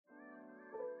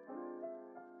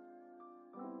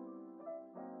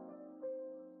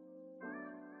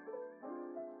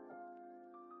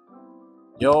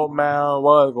Yo man,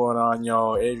 what is going on,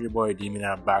 yo? It's your boy Demon,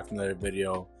 and I'm back with another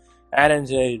video. And in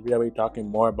today's video, we're talking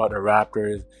more about the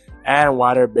Raptors and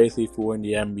why they're basically fooling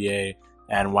the NBA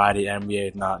and why the NBA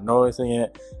is not noticing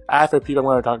it. As for people, I'm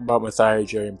going to talk about Masai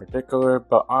Ujiri in particular,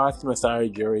 but honestly,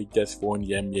 Masai Ujiri just fooling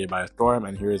the NBA by storm,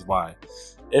 and here's why.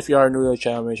 If you are new to the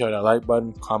channel, make sure to hit that like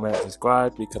button, comment, and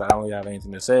subscribe because I don't really have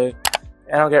anything to say.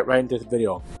 And I'll get right into this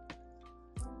video.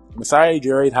 Masai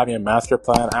Ujiri is having a master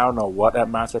plan. I don't know what that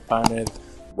master plan is.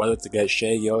 Whether it's to get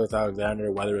Shai Gilgeous-Alexander,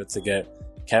 whether it's to get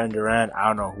Kevin Durant, I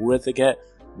don't know who it's to get.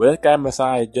 But this guy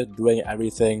Masai is just doing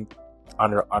everything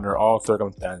under all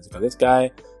circumstances. Because this guy,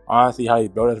 honestly, how he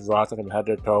built his roster from head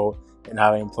to toe and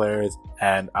having players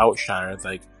and outshiners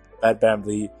like Fred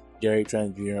VanVleet, Gary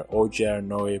Trent Jr., Ujiri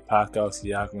Anunoby, Pascal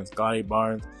Siakam, and Scottie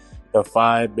Barnes. The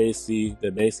five basically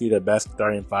the best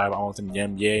starting five almost in the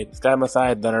NBA. This guy Masai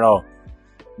has done it all.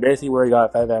 Basically, where he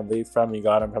got Fred VanVleet from, he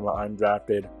got him from an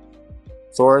undrafted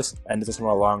source, and this is from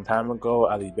a long time ago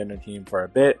as he's been in the team for a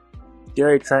bit.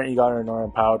 Gary Trent, he got a Norman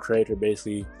Powell trade for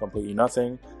basically completely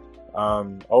nothing.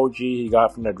 OG, he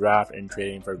got from the draft and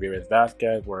trading for Greivis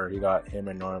Vasquez, where he got him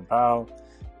and Norman Powell.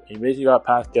 He basically got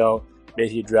Pascal,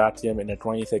 basically drafted him in the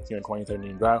 2016 and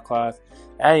 2017 draft class,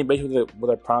 and he basically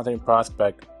was a promising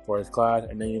prospect for his class.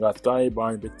 And then you got Scottie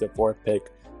Barnes, the fourth pick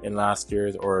in last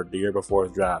year's or the year before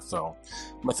his draft. So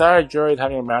Masai Ujiri is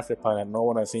having a master plan that no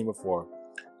one has seen before.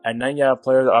 And then you have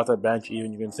players off the bench,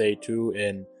 even you can say too,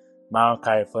 in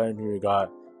Malachi Flynn, who you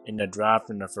got in the draft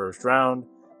in the first round.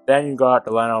 Then you got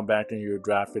Delano Banton, who you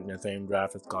drafted in the same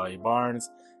draft as Scottie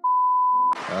Barnes.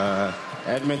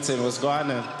 Edmonton was going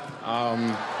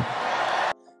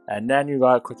And then you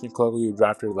got Christian Cloak, who you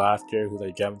drafted last year, who's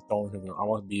a gemstone, who can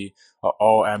almost be an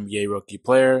all-NBA rookie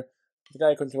player. The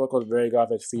guy Christian Cloak was very good off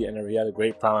his feet, and he had a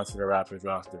great promise for the Raptors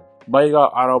roster. But you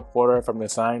got Otto Porter from the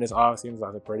signing this offseason, so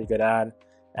that's a pretty good ad.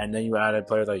 And then you added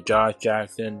players like Josh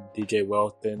Jackson, DJ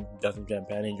Wilson, Justin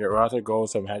Champagnie. Your roster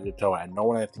goes from head to toe, and no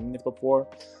one has seen this before.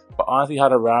 But honestly, how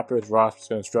the Raptors roster is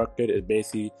constructed is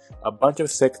basically a bunch of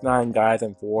 6'9" guys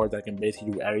and forwards that can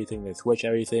basically do everything. They switch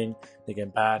everything. They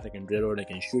can pass, they can dribble, they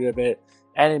can shoot a bit,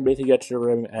 and they basically get to the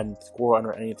rim and score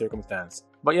under any circumstance.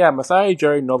 But yeah, Masai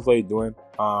Ujiri knows what he's doing.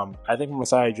 I think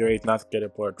Masai Ujiri is not scared to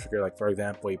pull a trigger. Like, for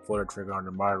example, he pulled a trigger on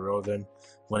DeMar DeRozan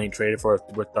when he traded for a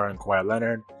superstar in Kawhi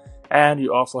Leonard. And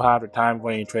you also have the time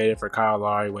when he traded for Kyle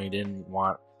Lowry when he didn't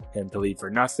want him to leave for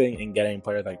nothing, and getting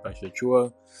players like Precious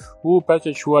Achiuwa, who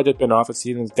Precious Achiuwa just been off the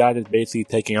season. This guy is basically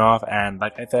taking off, and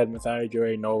like I said, Masai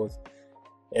Ujiri knows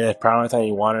in his promise that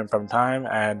he wanted him from time,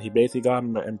 and he basically got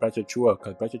him in Precious Achiuwa,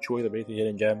 because Precious Achiuwa is a basically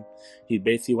hidden gem. He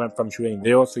basically went from shooting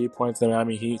 0 3 points in the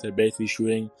Miami Heat to basically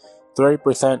shooting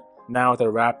 30% now with the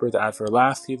Raptors as for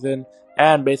last season,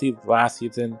 and basically last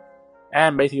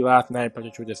night,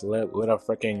 Precious Achiuwa just lit a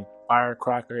freaking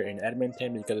firecracker in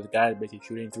Edmonton, because this guy is basically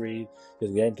shooting threes,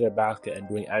 just getting to the basket and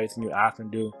doing everything you ask him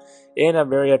to do in a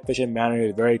very efficient manner.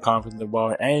 He's very confident in the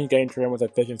ball, and he's getting to the rim with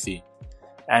efficiency.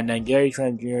 And then Gary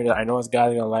Trent Jr., I know this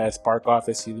guy's gonna light a spark off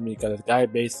this season, because this guy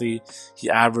basically, he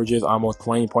averages almost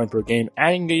 20 points per game,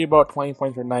 and he can get you about 20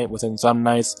 points per night within some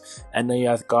nights. And then you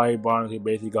have Scottie Barnes, who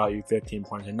basically got you 15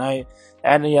 points a night.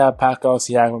 And then you have Pascal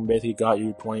Siakam, who basically got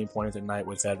you 20 points a night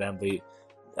with Fred VanVleet.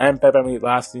 And Fred VanVleet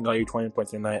last season got you 20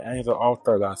 points a night, and he's an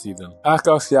all-star last season.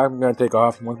 Pascal Siakam is going to take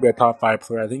off. He wants to be a top 5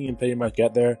 player. I think he can pretty much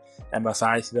get there, and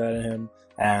Masai see that in him,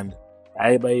 and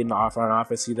everybody in the front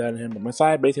office see that in him. But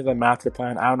Masai basically has a master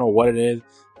plan. I don't know what it is.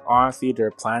 Honestly,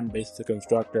 their plan basically to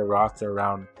construct their roster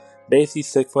around basically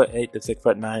 6'8" to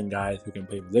 6'9" guys who can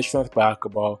play positionless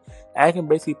basketball and can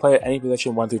basically play at any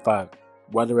position 1 through 5.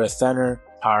 Whether it's center,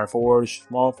 power forward,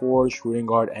 small forward, shooting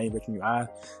guard, any position you ask.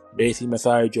 Basically,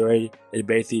 Masai Ujiri is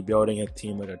basically building his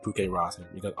team like a 2K roster.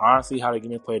 Because honestly, how the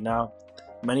game is played now,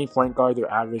 many point guards, their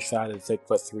average size is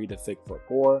 6'3" to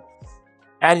 6'4".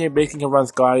 And you basically can run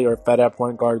Scottie or Fred at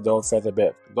point guard, though Fred's a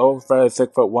bit. Though Fred is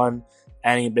 6'1",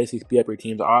 and you basically speed up your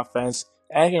team's offense.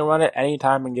 And you can run it any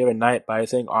time and given night, but I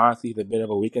think honestly he's a bit of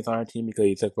a weakness on our team because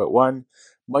he's 6'1".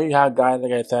 But you have guys,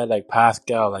 like I said, like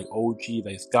Pascal, like OG,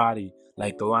 like Scottie,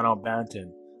 like Delano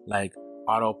Banton, like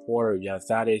Otto Porter, you have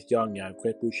Thaddeus Young, you have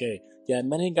Chris Boucher. You have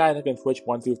many guys that can switch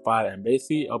 1 through 5, and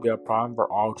basically it'll be a problem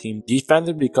for all teams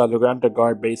defensively, because we're going to have to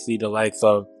guard basically the likes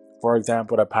of, for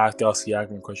example, the Pascal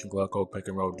Siakam and Christian Coloco pick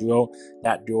and roll duo.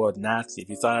 That duo is nasty. If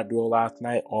you saw that duo last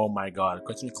night, oh my god.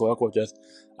 Christian Coloco was just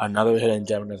another hidden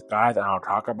gem in disguise, and I'll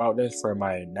talk about this for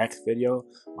my next video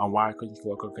on why Christian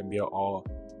Coloco can be an all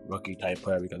rookie type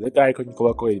player, because this guy, Christian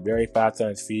Coloco, is very fast on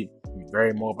his feet, he's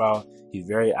very mobile, he's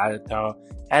very agile,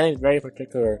 and he's very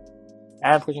particular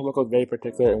And Christian Koloko is very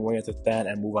particular in when he has to stand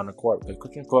and move on the court. Because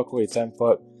Christian Koloko is 7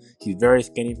 foot. He's very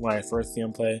skinny from when I first see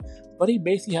him play. But he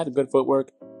basically had good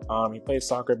footwork. He played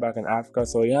soccer back in Africa,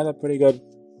 so he has a pretty good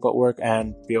footwork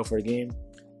and feel for the game.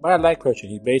 But I like Christian.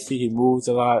 He moves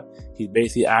a lot. He's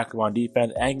basically active on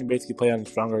defense, and he can basically play on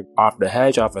stronger off the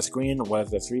hedge, off a screen,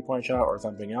 whether it's a 3-point shot or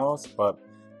something else. But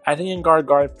I think he can guard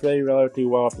pretty relatively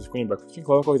well off the screen. But Christian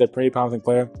Koloko is a pretty promising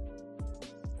player.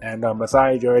 And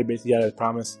Masai Ujiri basically had his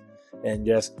promise in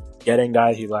just getting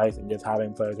guys he likes and just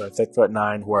having players who are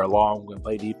 6'9" who are long, who can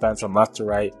play defense from left to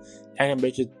right, and can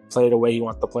basically play the way he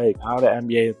wants to play. How the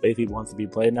NBA basically wants to be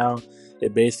played now,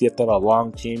 it basically have to have a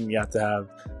long team. You have to have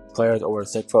players over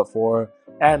 6'4",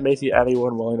 and basically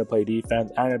everyone willing to play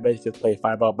defense, and basically just play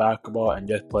 5-out basketball and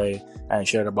just play and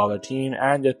share the ball with the team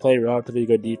and just play relatively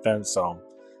good defense. So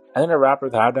I think the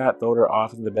Raptors have that, though their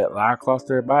offense is a bit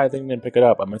lackluster, but I think they can pick it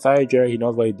up. But Masai Ujiri, he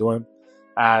knows what he's doing.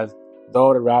 As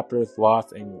though the Raptors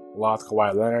lost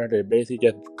Kawhi Leonard, they're basically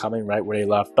just coming right where they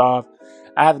left off.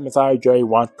 As Masai Ujiri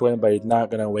wants to win, but he's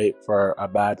not going to wait for a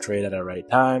bad trade at the right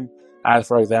time. As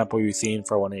for example, you've seen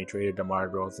for when they traded DeMar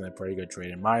DeRozan, a pretty good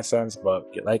trade in my sense.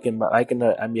 But like in the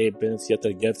NBA business, you have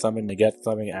to get something to get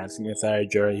something. And Masai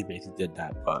Ujiri, he basically did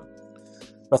that. But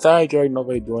Masai Ujiri knows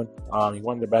what he's doing. He's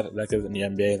one of the best executives in the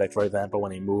NBA. Like for example,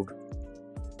 when he moved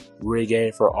Ujiri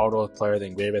Gay for all those players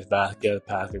in Gravis Vasquez,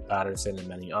 Patrick Patterson, and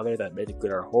many others that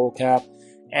basically our whole cap.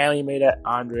 And we made that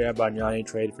Andrea Bargnani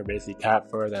trade for basically cap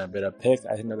first and a bit of picks.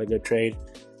 I think that's a good trade.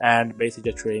 And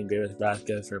basically just trading Gravis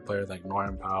Vasquez for players like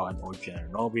Norman Powell and OG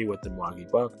Anunoby with the Milwaukee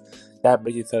Bucks. That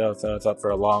basically set us up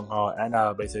for a long haul, and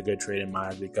basically a good trade in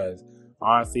mind because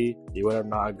honestly, you would have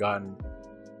not gotten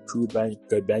two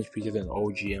good bench pieces in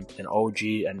OG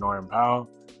and Norman Powell.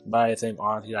 But I think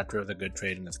honestly that trade was a good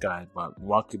trade in disguise. But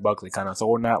Milwaukee Bucks, they kind of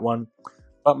sold in that one.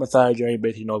 But Masai Ujiri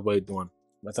basically knows what he's doing.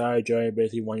 Masai Ujiri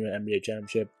basically won your NBA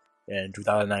championship in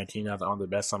 2019. That was one of the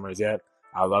best summers yet.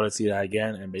 I'd love to see that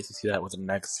again and basically see that within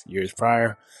the next years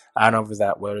prior. I don't know if it's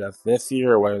that whether that's this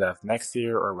year or whether that's next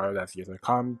year or whether that's years to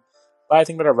come. But I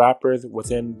think that the Raptors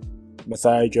within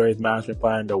Masai Ujiri's master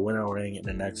plan to win a ring in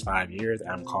the next 5 years.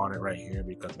 I'm calling it right here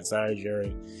because Masai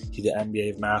Ujiri, he's the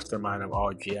NBA's mastermind of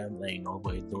all GMs, and he knows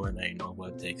what he's doing, and he knows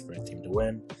what it takes for his team to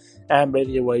win. And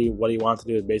basically what he wants to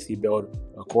do is basically build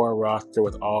a core roster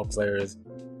with all players,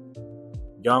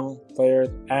 young players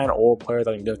and old players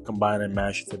that can just combine and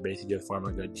mesh to basically just form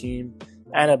a good team.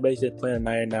 And it basically play a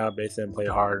night now, basically play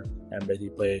hard and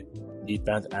basically play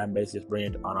defense and basically just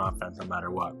bring it on offense no matter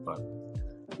what. But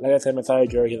like I said, Masai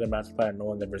Ujiri is a master plan no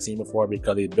one's ever seen before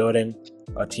because he's building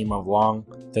a team of long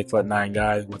 6'9"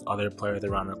 guys with other players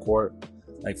around the court.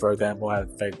 Like for example, I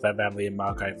have Fed VanVleet and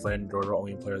Malachi Flynn. Those are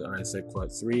only players under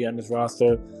 6'3" on this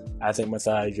roster. I think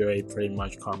Masai Ujiri pretty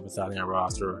much compensating a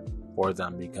roster for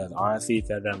them because honestly,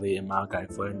 Fed VanVleet and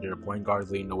Malachi Flynn, their point guards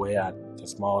leading the way at the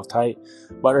smallest height,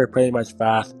 but they're pretty much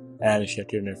fast and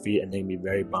shifty on their feet and they can be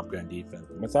very bumpy on defense.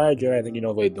 Masai Ujiri, I think he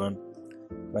knows what he's doing.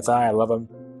 Masai, I love him.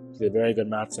 He's a very good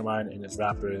mastermind in this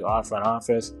Raptors front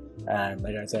office, and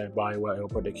like I said, he'll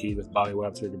put the keys with Bobby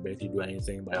Webster to basically do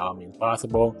anything by all means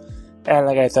possible. And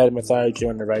like I said, Masai Ujiri,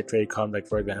 when the right trade comes, like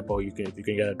for example, if you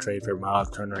can get a trade for Miles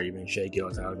Turner or even Shai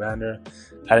Gilgeous-Alexander,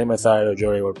 I think Masai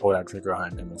Ujiri would pull that trigger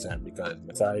 110% because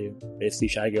basically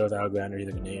Shai Gilgeous-Alexander, he's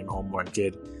a Canadian homeborn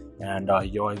kid, and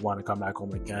he always wanted to come back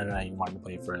home to Canada and he wanted to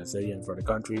play for the city and for the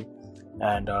country.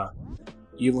 And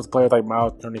even with players like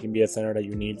Miles Turner, can be a center that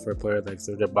you need for players like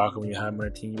Serge Ibaka when you have him on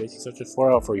a team. He basically stretches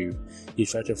floor out for you. He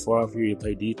stretches floor out for you. You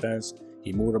play defense.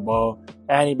 He moved the ball,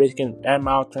 and and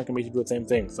Miles Turner can basically do the same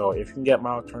thing. So if you can get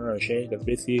Miles Turner or Shai, that's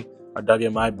basically a dub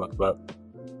in my book. But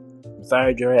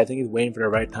Masai Ujiri, I think he's waiting for the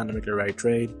right time to make the right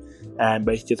trade, and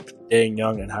basically just staying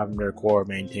young and having their core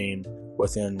maintained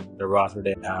within the roster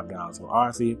they have now. So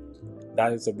honestly,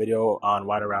 that is a video on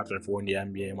why the Raptors are in the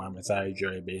NBA and why Masai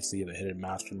Ujiri basically the hidden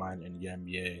mastermind in the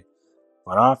NBA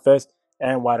front office,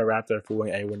 and why the Raptors are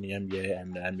fooling everyone in the NBA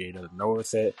and the NBA doesn't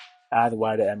notice it, and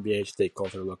why the NBA should take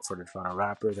closer look for the Toronto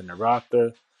Raptors and the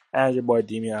roster. And your boy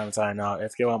Demi, I'm signing out.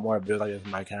 If you want more videos like this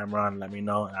with my camera on, let me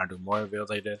know, and I'll do more videos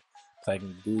like this so I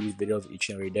can do these videos each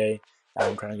and every day.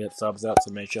 And I'm trying to get subs up,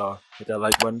 so make sure hit that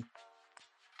like button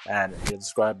and hit the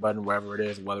subscribe button wherever it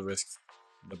is, whether it's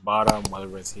the bottom,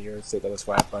 whether it's here. Hit the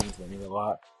subscribe button, it means a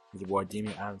lot. It's your boy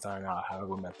Demi, I'm signing out. Have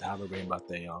a great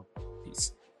birthday, y'all.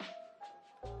 Peace.